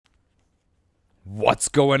What's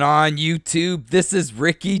going on, YouTube? This is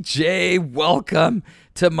Ricky J. Welcome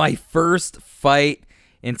to my first fight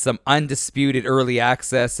in some Undisputed early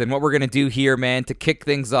access. And what we're going to do here, man, to kick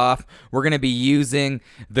things off, we're going to be using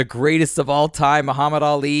the greatest of all time, Muhammad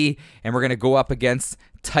Ali, and we're going to go up against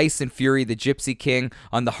Tyson Fury, the Gypsy King,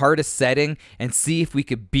 on the hardest setting and see if we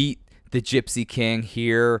could beat the Gypsy King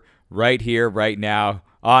here, right now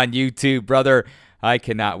on YouTube. Brother, I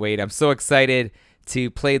cannot wait. I'm so excited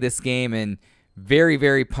to play this game and very,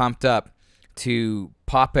 very pumped up to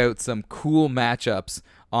pop out some cool matchups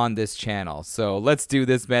on this channel. So let's do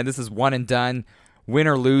this, man. This is one and done. Win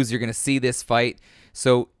or lose, you're going to see this fight.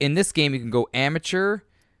 So in this game, you can go amateur,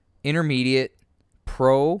 intermediate,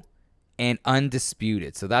 pro, and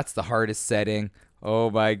undisputed. So that's the hardest setting. Oh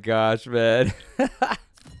my gosh, man.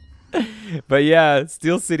 But yeah,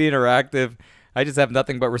 Steel City Interactive, I just have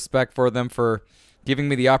nothing but respect for them for giving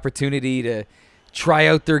me the opportunity to try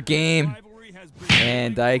out their game.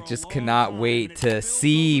 And I just cannot wait to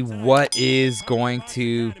see what is going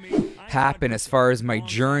to happen as far as my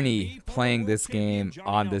journey playing this game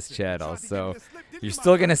on this channel. So you're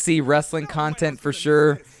still going to see wrestling content for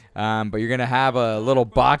sure, but you're going to have a little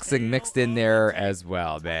boxing mixed in there as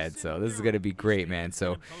well, man. So this is going to be great, man.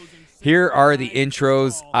 So here are the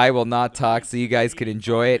intros. I will not talk so you guys can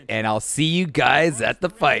enjoy it, and I'll see you guys at the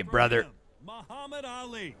fight, brother. Muhammad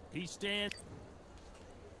Ali, he stands.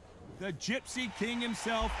 The Gypsy King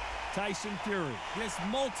himself, Tyson Fury, this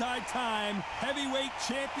multi-time heavyweight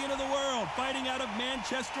champion of the world, fighting out of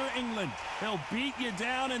Manchester, England. He'll beat you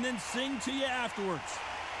down and then sing to you afterwards.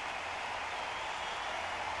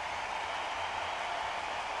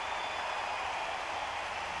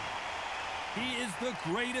 He is the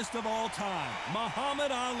greatest of all time,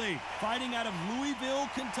 Muhammad Ali, fighting out of Louisville,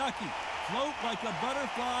 Kentucky. Float like a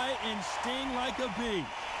butterfly and sting like a bee.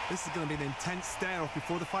 This is going to be an intense stare-off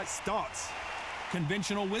before the fight starts.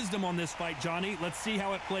 Conventional wisdom on this fight, Johnny. Let's see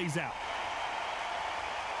how it plays out.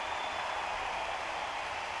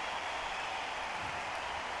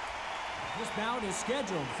 This bout is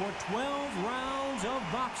scheduled for 12 rounds of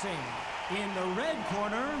boxing. In the red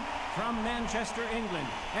corner, from Manchester, England,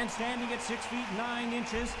 and standing at 6 feet 9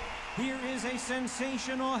 inches, here is a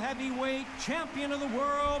sensational heavyweight champion of the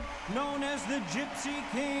world, known as the Gypsy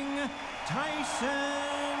King, Tyson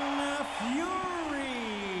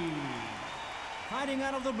Fury. Fighting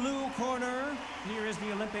out of the blue corner, here is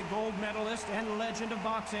the Olympic gold medalist and legend of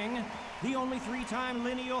boxing, the only three-time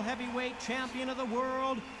lineal heavyweight champion of the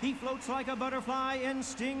world. He floats like a butterfly and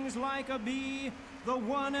stings like a bee, the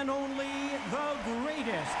one and only, the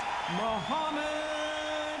greatest,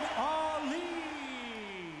 Muhammad Ali.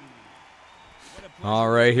 All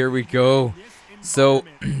right, here we go. So,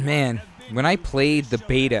 man, when I played the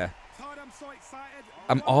beta,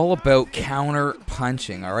 I'm all about counter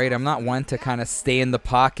punching, all right? I'm not one to kind of stay in the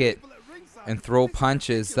pocket and throw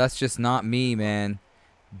punches. That's just not me, man.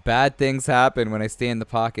 Bad things happen when I stay in the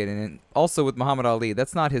pocket. And also with Muhammad Ali,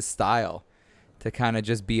 that's not his style to kind of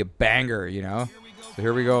just be a banger, you know? So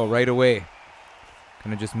here we go right away.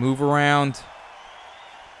 Gonna just move around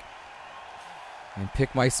and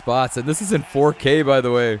pick my spots. And this is in 4K, by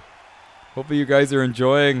the way. Hopefully you guys are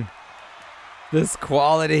enjoying this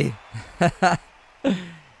quality.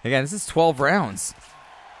 Again, this is 12 rounds.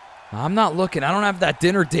 I'm not looking. I don't have that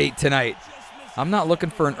dinner date tonight. I'm not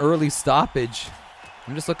looking for an early stoppage.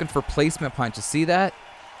 I'm just looking for placement punches. See that?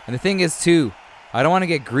 And the thing is, too, I don't want to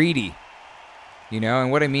get greedy. You know,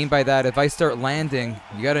 and what I mean by that, if I start landing,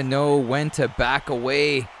 you got to know when to back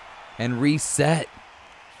away and reset.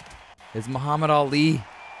 Is Muhammad Ali,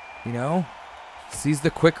 you know? He's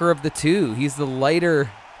the quicker of the two. He's the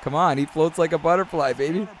lighter. Come on, he floats like a butterfly,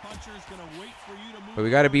 baby. But we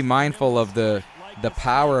got to be mindful of the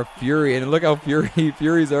power of Fury. And look how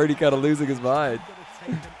Fury's already kind of losing his mind.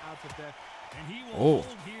 Oh.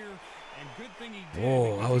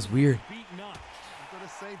 Oh, that was weird.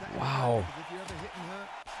 Wow.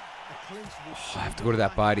 Oh, I have to go to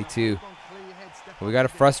that body, too. But we got to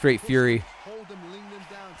frustrate Fury.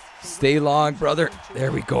 Stay long, brother.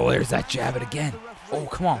 There we go. There's that jab it again. Oh,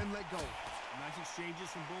 come on.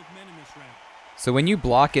 So when you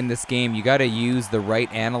block in this game, you got to use the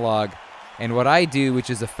right analog. And what I do, which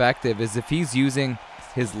is effective, is if he's using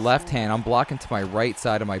his left hand, I'm blocking to my right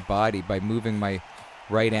side of my body by moving my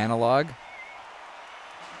right analog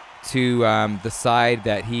to the side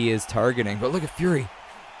that he is targeting. But look at Fury.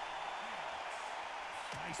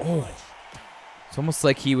 Oh, it's almost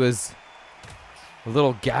like he was a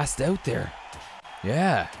little gassed out there.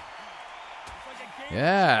 Yeah.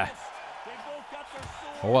 Yeah.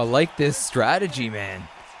 Oh, I like this strategy, man.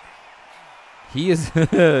 He is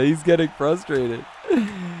he's getting frustrated.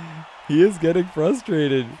 He is getting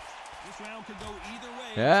frustrated. This round could go either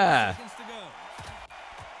way. Yeah. 10 seconds to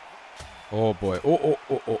go. Oh boy.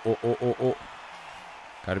 Oh.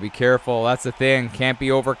 Gotta be careful. That's the thing. Can't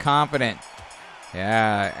be overconfident.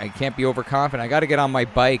 Yeah, I can't be overconfident. I gotta get on my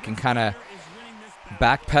bike and kind of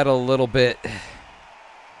backpedal a little bit.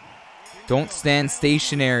 Don't stand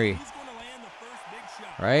stationary. Who's going to land the first big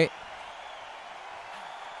shot? Right?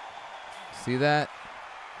 See that?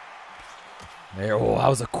 There. Oh, that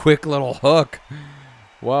was a quick little hook.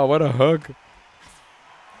 Wow, what a hook.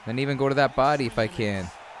 Then even go to that body if I can.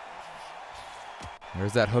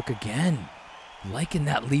 There's that hook again. Liking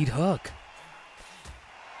that lead hook.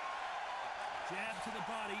 Jab to the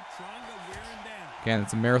body, trying to wear him down. Again,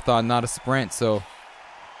 it's a marathon, not a sprint, so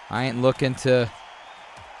I ain't looking to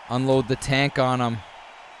unload the tank on him.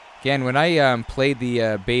 Again, when I played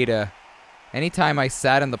the beta, anytime I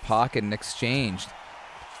sat in the pocket and exchanged,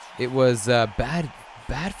 it was bad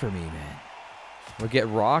for me, man. I would get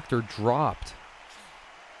rocked or dropped.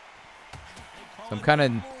 So I'm kind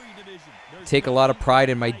of take a lot of pride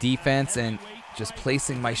in my defense and just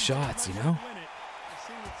placing my shots, you know?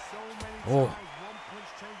 Oh.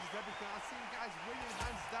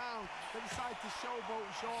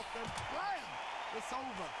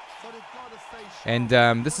 And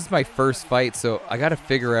this is my first fight, so I got to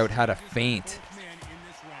figure out how to feint.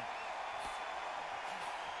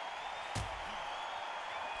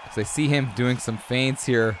 Because I see him doing some feints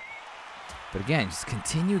here. But again, just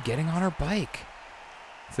continue getting on our bike.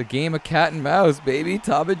 It's a game of cat and mouse, baby.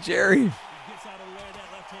 Tom and Jerry.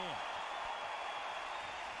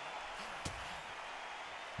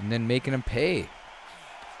 And then making him pay.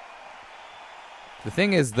 The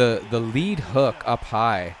thing is, the lead hook up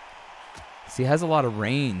high. See, he has a lot of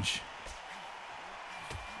range.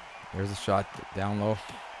 There's a shot down low.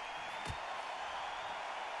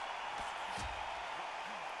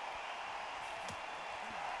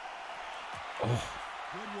 Oh.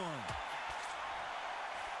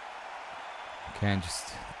 Okay,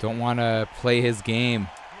 just don't want to play his game.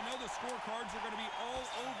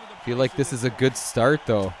 I feel like this is a good start,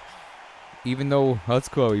 though. Even though, let's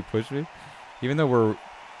go, he pushed me. Even though we're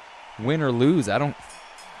win or lose, I don't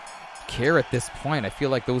care at this point. I feel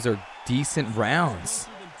like those are decent rounds.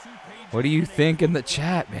 What do you think in the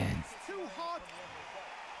chat, man?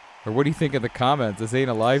 Or what do you think in the comments? This ain't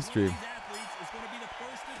a live stream.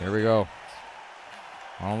 There we go.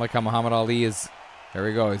 I don't like how Muhammad Ali is. There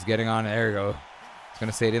we go. He's getting on. There we go. I was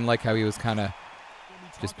going to say I didn't like how he was kind of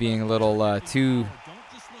just being a little too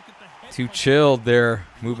chilled there,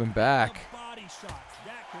 moving back.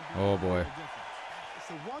 Oh, boy.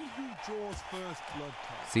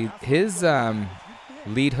 See, his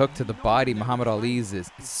lead hook to the body, Muhammad Ali's,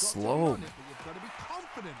 is slow.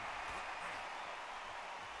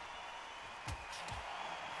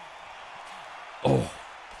 Oh.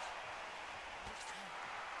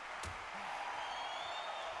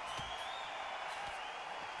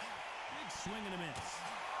 Big swing and a miss.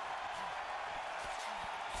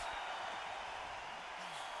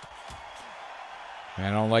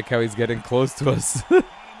 Man, I don't like how he's getting close to us.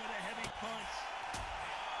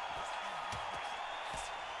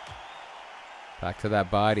 Back to that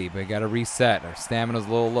body, but we got to reset. Our stamina's a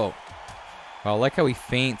little low. Well, I like how he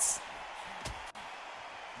feints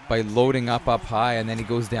by loading up high, and then he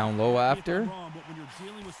goes down low after.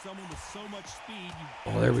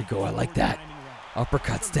 Oh, there we go. I like that.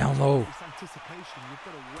 Uppercuts down low.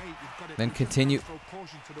 Then continue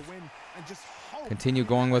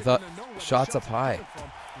going with shots up high.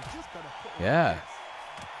 Yeah.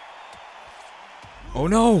 Oh,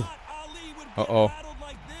 no. Uh-oh.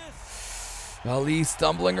 Ali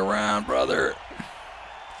stumbling around, brother.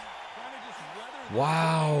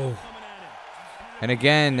 Wow. And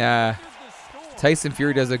again, Tyson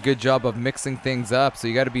Fury does a good job of mixing things up. So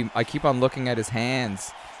you got to be, I keep on looking at his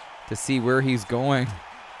hands to see where he's going.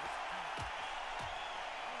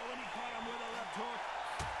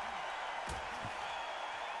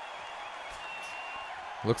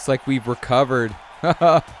 Looks like we've recovered.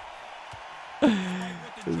 This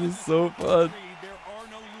is so fun.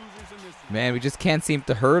 Man, we just can't seem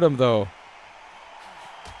to hurt him, though.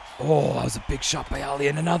 Oh, that was a big shot by Ali,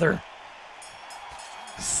 and another.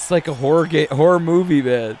 It's like a horror movie,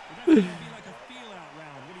 man.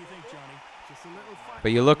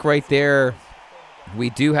 But you look right there. We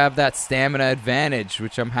do have that stamina advantage,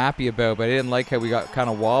 which I'm happy about, but I didn't like how we got kind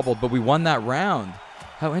of wobbled, but we won that round.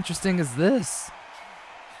 How interesting is this?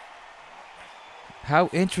 How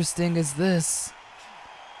interesting is this?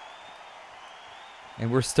 And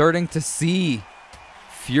we're starting to see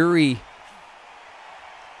Fury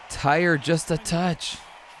tire just a touch.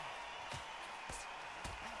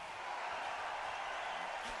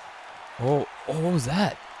 Oh, what was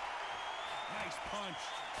that? Nice punch.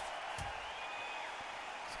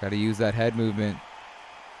 Got to use that head movement.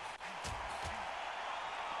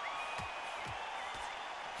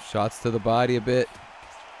 Shots to the body a bit.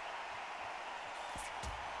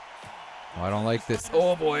 Oh, I don't like this.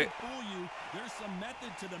 Oh boy. There's some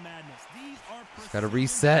method to the madness. These are Got to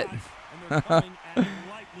reset. and they're coming at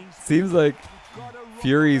lightning speed. Seems like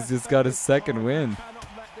Fury's just got his second win. Cannot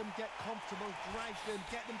let them get comfortable, drag them,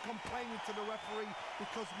 get them complaining to the referee,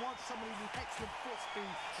 because once somebody with excellent foot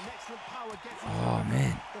speed and excellent power gets Oh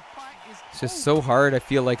man. the fight is It's just so hard. I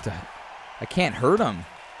feel like I can't hurt him.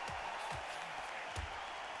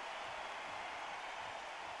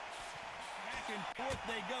 Back and forth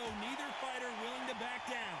they go. Neither fighter willing to back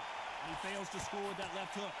down. He fails to score with that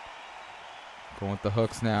left hook. Going with the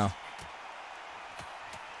hooks now.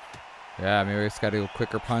 Yeah, maybe we just got to go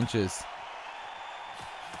quicker punches.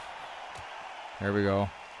 There we go.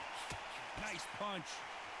 Nice punch.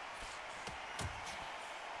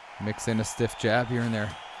 Mix in a stiff jab here and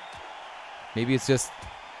there. Maybe it's just...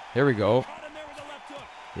 There we go. Caught him there with the left hook.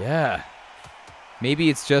 Yeah. Maybe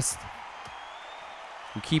it's just...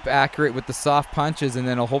 We keep accurate with the soft punches and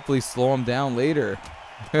then it'll hopefully slow him down later.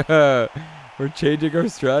 We're changing our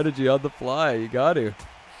strategy on the fly. You got to.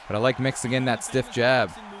 But I like mixing in that stiff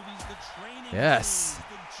jab. Yes.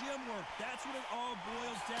 The gym work. That's what it all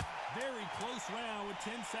boils down. Very close round with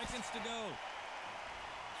 10 seconds to go.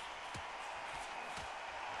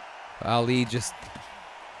 Ali just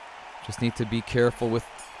need to be careful with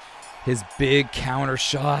his big counter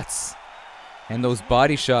shots and those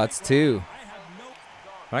body shots too.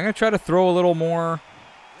 But I'm going to try to throw a little more,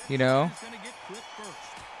 you know.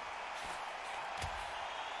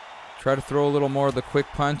 Try to throw a little more of the quick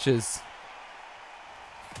punches.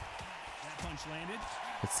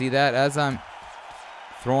 But see that as I'm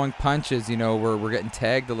throwing punches, you know, we're getting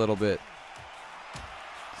tagged a little bit.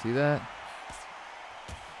 See that?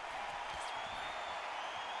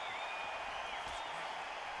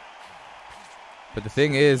 But the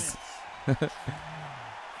thing is,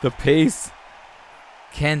 the pace,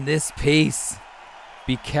 can this pace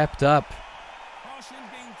be kept up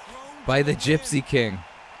by the Gypsy King?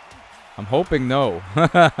 I'm hoping no.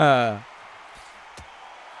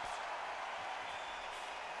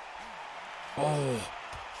 Oh,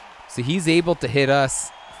 so he's able to hit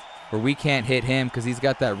us where we can't hit him because he's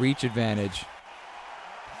got that reach advantage.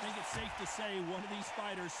 I think it's safe to say one of these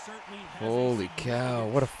fighters certainly has Holy cow,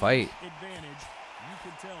 what a fight. Advantage. You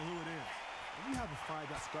can tell who it is. When you have a fight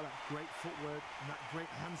that's got that great footwork and that great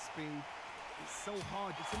hand speed, it's so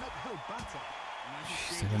hard. It's an uphill battle.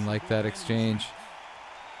 Jeez, I didn't like that exchange.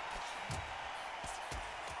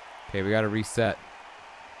 Okay, we got to reset.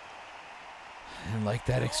 I didn't like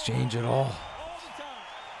that exchange at all.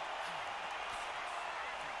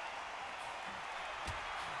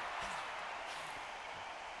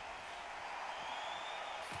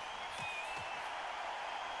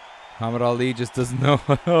 Muhammad Ali just doesn't know.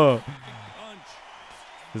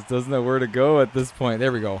 Just doesn't know where to go at this point.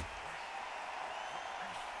 There we go.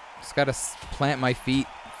 Just got to plant my feet,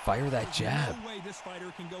 fire that jab.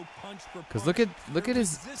 Because look at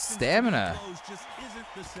his stamina.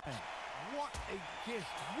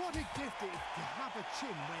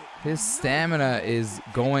 His stamina is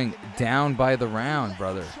going down by the round,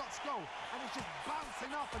 brother.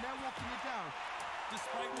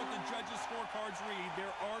 Despite what the judges' scorecards read, there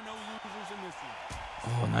are no losers in this one.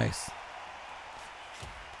 Oh, nice.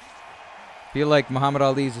 Feel like Muhammad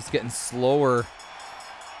Ali is just getting slower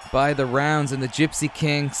by the rounds, and the Gypsy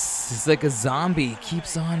King is like a zombie.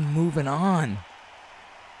 Keeps on moving on.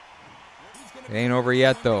 It ain't over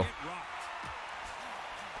yet, though.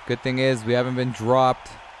 Good thing is we haven't been dropped.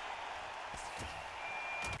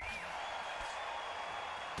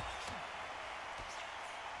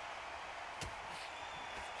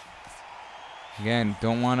 Again,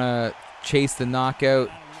 don't want to chase the knockout.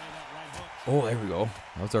 Oh, there we go.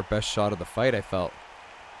 That was our best shot of the fight, I felt.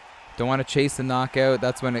 Don't want to chase the knockout.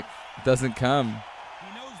 That's when it doesn't come.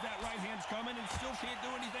 He knows that right hand's coming and still can't do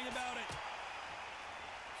anything about it.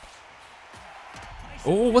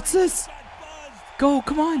 Oh, what's this? Go,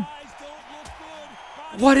 come on.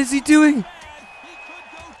 What is he doing?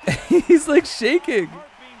 He's like shaking.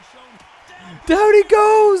 Down he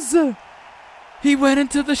goes. He went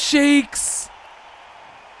into the shakes.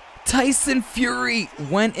 Tyson Fury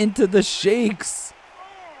went into the shakes.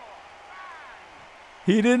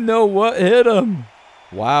 He didn't know what hit him.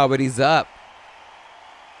 Wow, but he's up.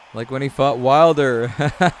 Like when he fought Wilder.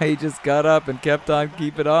 He just got up and kept on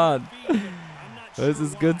keeping on. This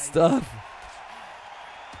is good stuff.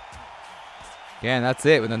 Again, that's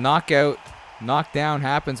it. With a knockout, Knockdown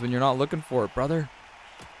happens when you're not looking for it, brother.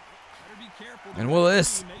 And will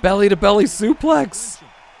this belly-to-belly suplex?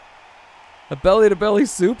 A belly-to-belly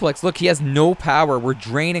suplex. Look, he has no power. We're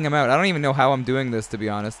draining him out. I don't even know how I'm doing this, to be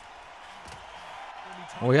honest.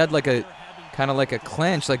 Well, we had like a kind of like a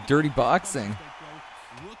clinch, like dirty boxing.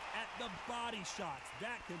 Look at the body shots.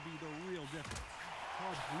 That could be the real difference.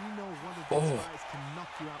 Oh,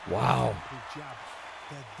 wow.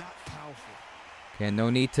 Okay, no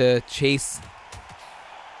need to chase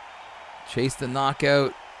the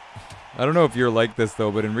knockout. I don't know if you're like this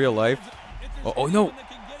though, but in real life. Oh no.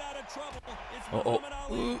 Oh,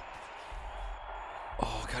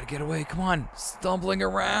 gotta get away. Come on. Stumbling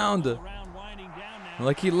around.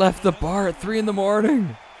 Like he left the bar at 3 in the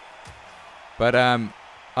morning. But I'm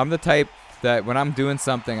the type that when I'm doing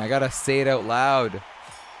something, I gotta say it out loud.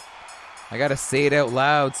 I gotta say it out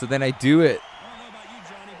loud, so then I do it.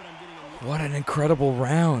 What an incredible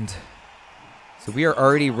round. So we are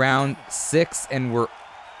already round 6, and we're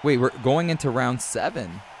going into round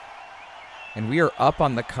 7. And we are up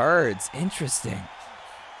on the cards. Interesting.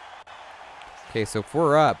 Okay, so if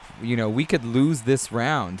we're up, you know, we could lose this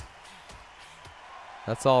round.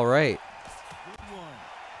 That's all right.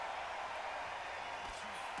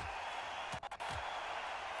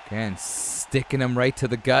 Again, sticking him right to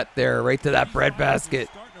the gut there, right to that bread basket.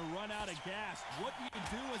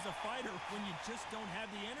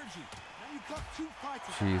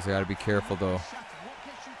 Jeez, I gotta be careful though.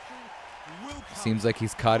 Seems like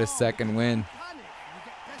he's caught his second win.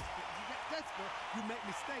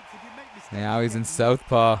 Now he's in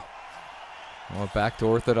southpaw. Well, back to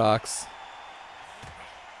orthodox.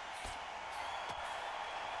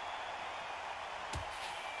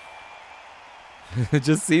 It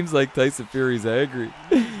just seems like Tyson Fury's angry.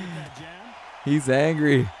 He's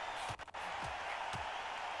angry.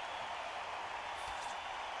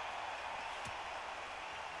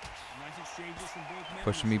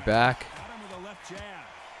 Pushing me back.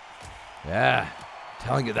 Yeah. I'm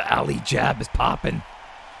telling you, the alley jab is popping.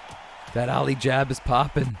 That alley jab is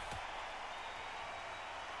popping.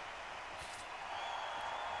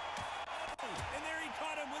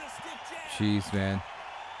 Jeez, man.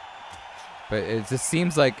 But it just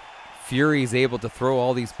seems like Fury's able to throw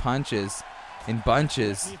all these punches in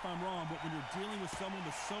bunches. If I'm wrong, but when you're dealing with someone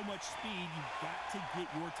with so much speed, you've got to get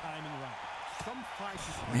your timing right. Some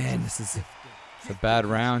fighters Man, this is a bad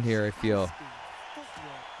round here, I feel.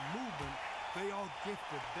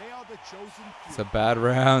 It's a bad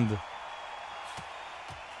round.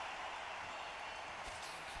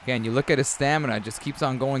 Again, you look at his stamina, it just keeps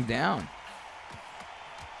on going down.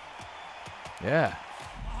 Yeah.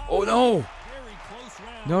 Oh, no.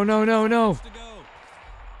 No, no, no, no.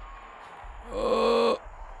 Oh,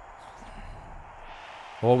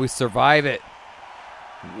 we survive it.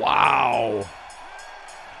 Wow.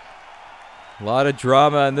 A lot of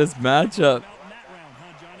drama in this matchup.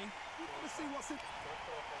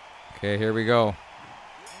 Okay, here we go.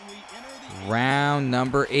 Round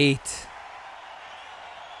number 8.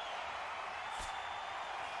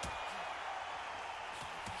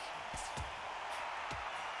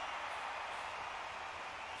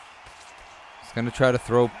 Just gonna try to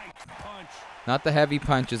throw, not the heavy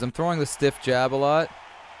punches. I'm throwing the stiff jab a lot,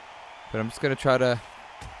 but I'm just gonna try to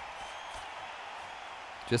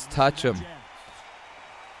just touch him.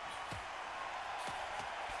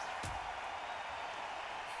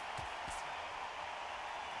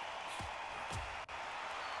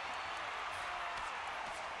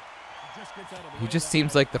 He just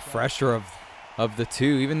seems like the fresher of the two,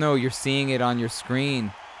 even though you're seeing it on your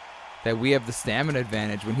screen that we have the stamina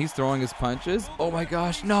advantage. When he's throwing his punches, oh my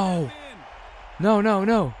gosh, no. No, no,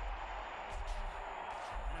 no.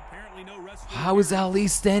 How is Ali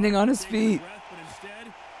standing on his feet?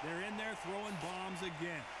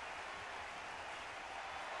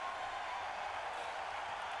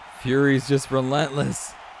 Fury's just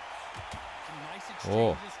relentless.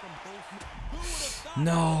 Oh.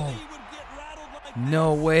 No.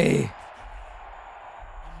 No way.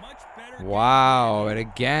 Wow, and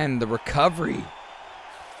again, the recovery.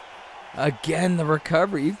 Again, the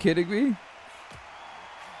recovery. Are you kidding me?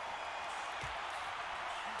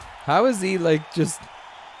 How is he, like, just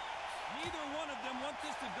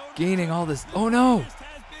gaining all this? Oh, no.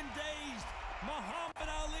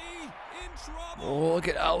 Oh, look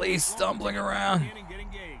at Ali stumbling around.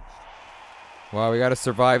 Wow, we got to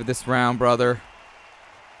survive this round, brother.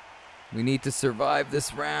 We need to survive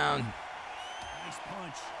this round.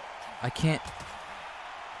 I can't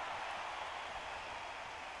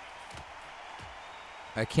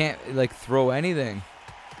like throw anything.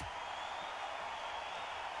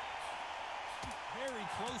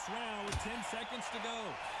 this round with 10 seconds to go.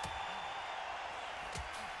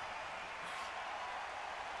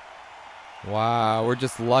 Wow, we're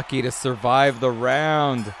just lucky to survive the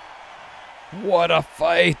round. What a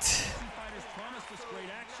fight.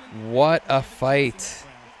 What a fight.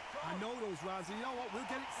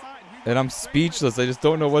 And I'm speechless. I just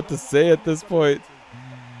don't know what to say at this point.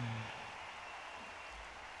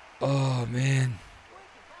 Oh, man.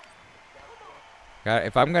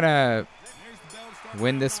 If I'm going to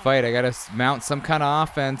win this fight, I got to mount some kind of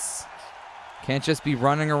offense. Can't just be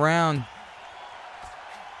running around.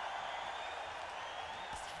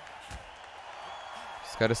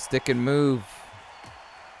 Just got to stick and move.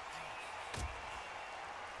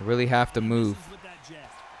 I really have to move.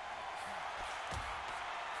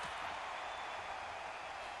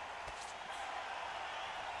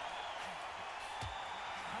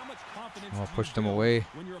 Oh, pushed him away.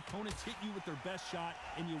 When your opponents hit you with their best shot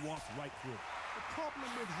and you walk right through. The problem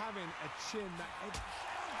with having a chin that...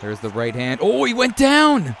 There's the right hand. Oh, he went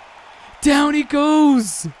down. Down he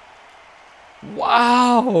goes.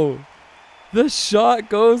 Wow. The shot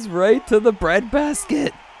goes right to the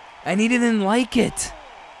breadbasket. And he didn't like it.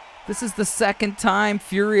 This is the second time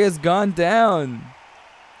Fury has gone down.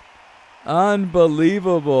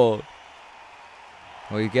 Unbelievable.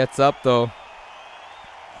 Well, he gets up, though.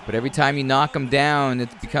 But every time you knock him down, it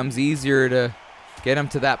becomes easier to get him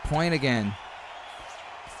to that point again.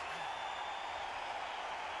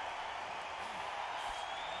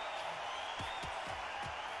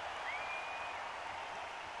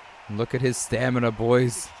 Look at his stamina,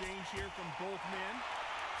 boys.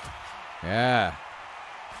 Yeah.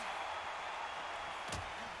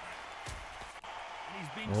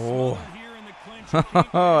 Oh.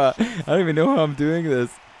 I don't even know how I'm doing this.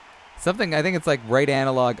 Something, I think it's like right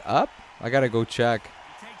analog up. I gotta go check.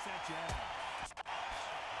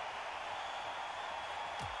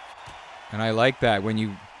 And I like that when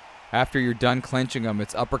you, after you're done clinching them,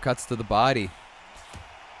 it's uppercuts to the body. And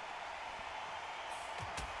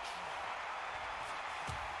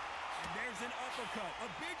there's an uppercut, a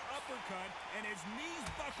big uppercut, and his knees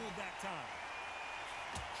buckled that time.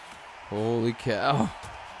 Holy cow.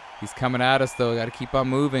 He's coming at us though. Gotta keep on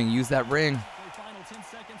moving. Use that ring. Final 10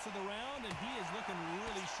 seconds of the round, and he is looking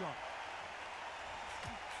really sharp.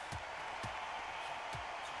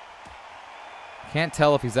 Can't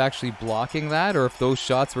tell if he's actually blocking that or if those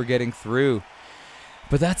shots were getting through.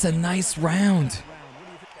 But that's a nice round.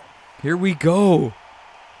 Here we go.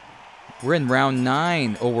 We're in round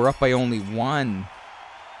 9. Oh, we're up by only 1.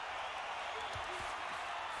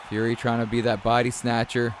 Fury trying to be that body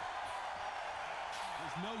snatcher.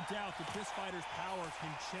 There's no doubt that this fighter's power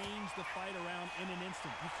can change the fight around in an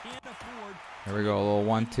instant. You can't afford. There we go, a little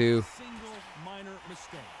 1-2. Single minor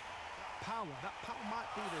mistake.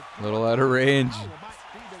 A little out of range.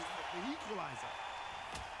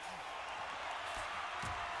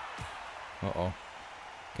 Uh-oh.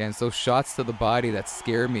 Again, it's those shots to the body that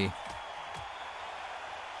scare me.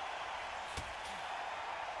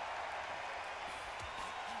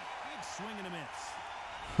 Big swing and a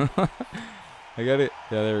miss. I got it.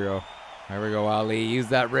 Yeah, there we go. There we go, Ali. Use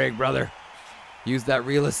that rig, brother. Use that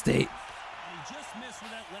real estate. And he just missed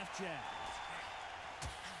with that left jab.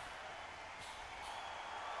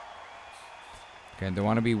 Again, don't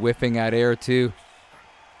want to be whiffing at air, too.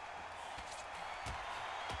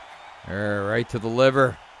 There, right to the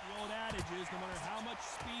liver. The old adage is no matter how much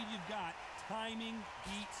speed you've got, timing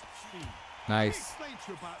beats speed. Nice.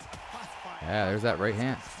 Yeah, there's that right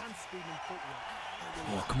hand.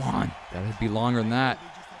 Oh, come on. That'd be longer than that.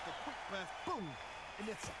 In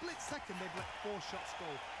a split second, they've let 4 shots go.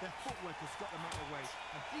 Their footwork has got them out of the way.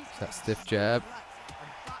 That stiff jab. And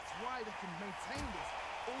that's why they can maintain this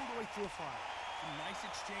all the way through a fight. Some nice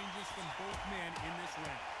exchanges from both men in this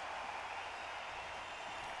round.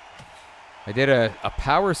 I did a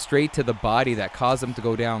power straight to the body that caused him to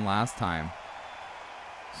go down last time.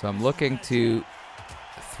 So I'm looking to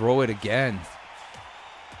throw it again.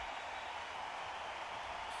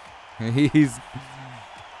 He's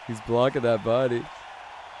blocking that body.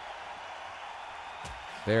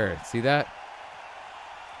 There, see that?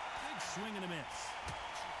 Big swing and a miss.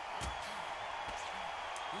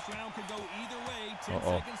 This round could go either way. 10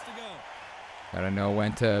 seconds to go. Gotta know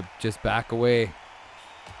when to just back away.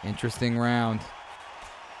 Interesting round.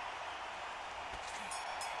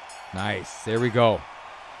 Nice. There we go.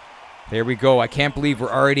 There we go. I can't believe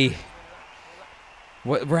we're already...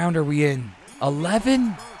 What round are we in?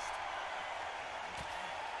 11?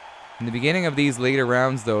 In the beginning of these later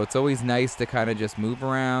rounds, though, it's always nice to kind of just move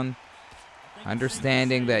around,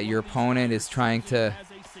 understanding that your opponent is trying to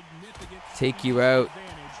take you out.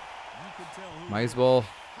 Might as well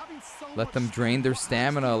Let them drain their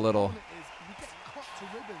stamina a little. You get cut to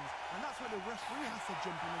ribbons, and that's where the referee has to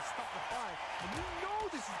jump in and stop the fight. And you know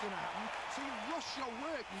this is going to happen, so you rush your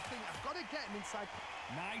work. You think, I've got to get him inside.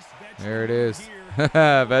 Nice there it is.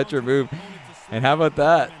 Veteran move. And how about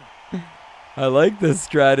that? I like this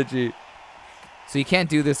strategy. So you can't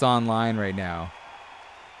do this online right now.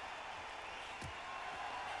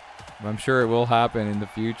 But I'm sure it will happen in the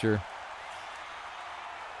future.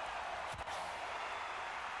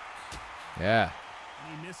 Yeah.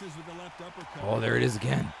 He misses with the left uppercut. Oh, there it is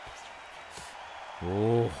again.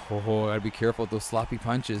 Oh, gotta be careful with those sloppy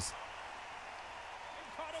punches.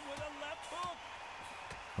 Caught him with a left hook.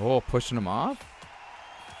 Oh, pushing him off.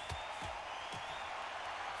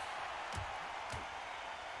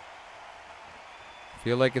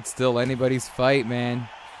 Feel like it's still anybody's fight, man. Nice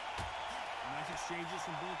exchanges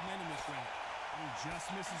from both men in this round. He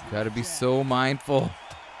just misses with Gotta the be jab. so mindful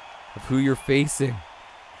of who you're facing.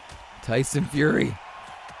 Tyson Fury.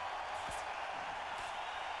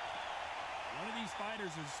 One of these fighters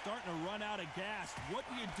is starting to run out of gas. What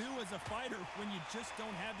do you do as a fighter when you just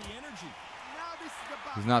don't have the energy? Now this is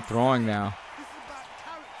about He's not throwing now. This is about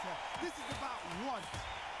character. This is about want.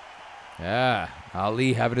 Yeah,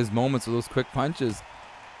 Ali having his moments with those quick punches.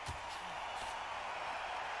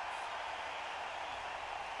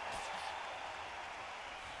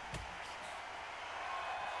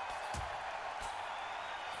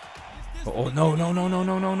 Oh, no, no, no, no,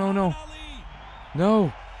 no, no, no, no.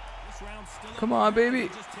 No. Come on,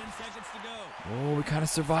 baby. Oh, we kind of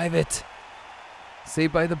survive it.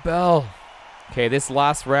 Saved by the bell. Okay, this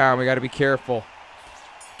last round, we got to be careful.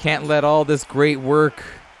 Can't let all this great work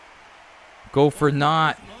go for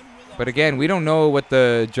naught. But again, we don't know what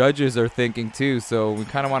the judges are thinking too, so we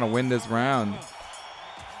kind of want to win this round.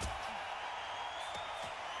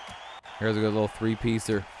 Here's a good little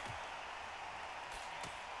three-piecer.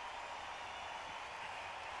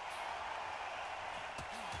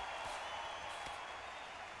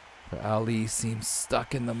 But Ali seems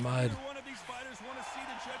stuck in the mud. One of these fighters want to see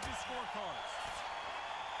the judges' scorecards.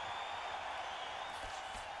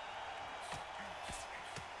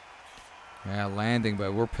 Yeah, landing,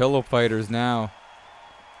 but we're pillow fighters now.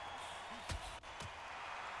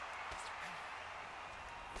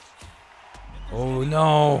 Oh,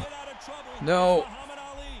 no. No.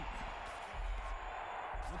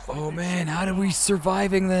 Oh, man, how did we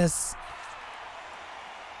surviving this?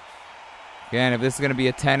 Again, if this is going to be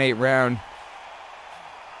a 10-8 round.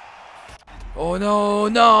 Oh, no,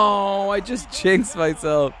 no. I just jinxed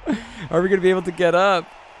myself. Are we going to be able to get up?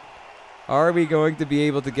 Are we going to be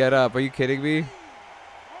able to get up? Are you kidding me?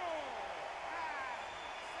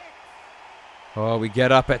 Oh, we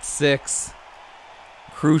get up at 6.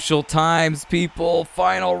 Crucial times, people.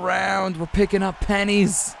 Final round. We're picking up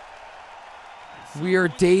pennies. We are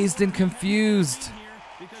dazed and confused.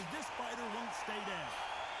 Because this fighter won't stay down.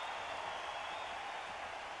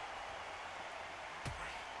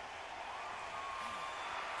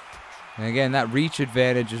 And again, that reach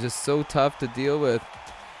advantage is just so tough to deal with.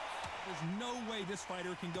 There's no way this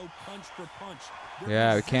fighter can go punch for punch.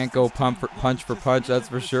 Yeah, we can't go punch for punch, that's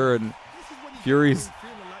for sure. And Fury's,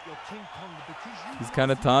 he's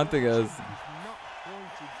kind of taunting us.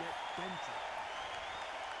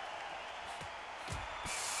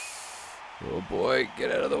 Oh boy,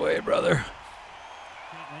 get out of the way, brother.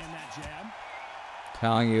 Can't land that jab.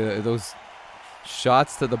 Telling you, those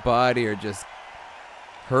shots to the body are just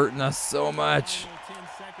hurting us so much. 10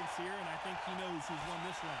 seconds here, and I think he knows who's won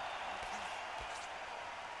this round.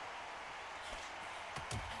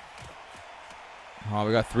 Oh,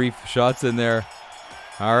 we got 3 shots in there.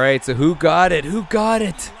 All right, so who got it? Who got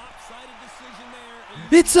it? Lopsided decision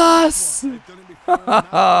there. It's us!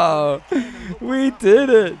 We did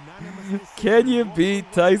it! Can you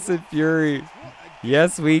beat Tyson Fury?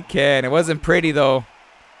 Yes, we can. It wasn't pretty, though.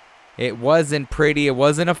 It wasn't pretty. It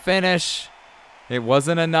wasn't a finish. It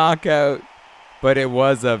wasn't a knockout. But it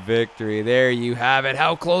was a victory. There you have it.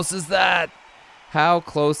 How close is that? How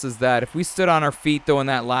close is that? If we stood on our feet, though, in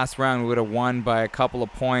that last round, we would have won by a couple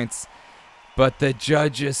of points. But the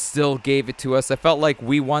judges still gave it to us. I felt like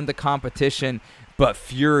we won the competition, but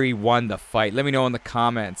Fury won the fight. Let me know in the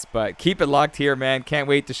comments. But keep it locked here, man. Can't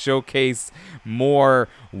wait to showcase more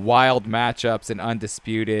wild matchups in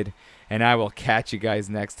Undisputed. And I will catch you guys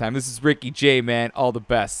next time. This is Ricky J, man. All the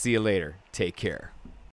best. See you later. Take care.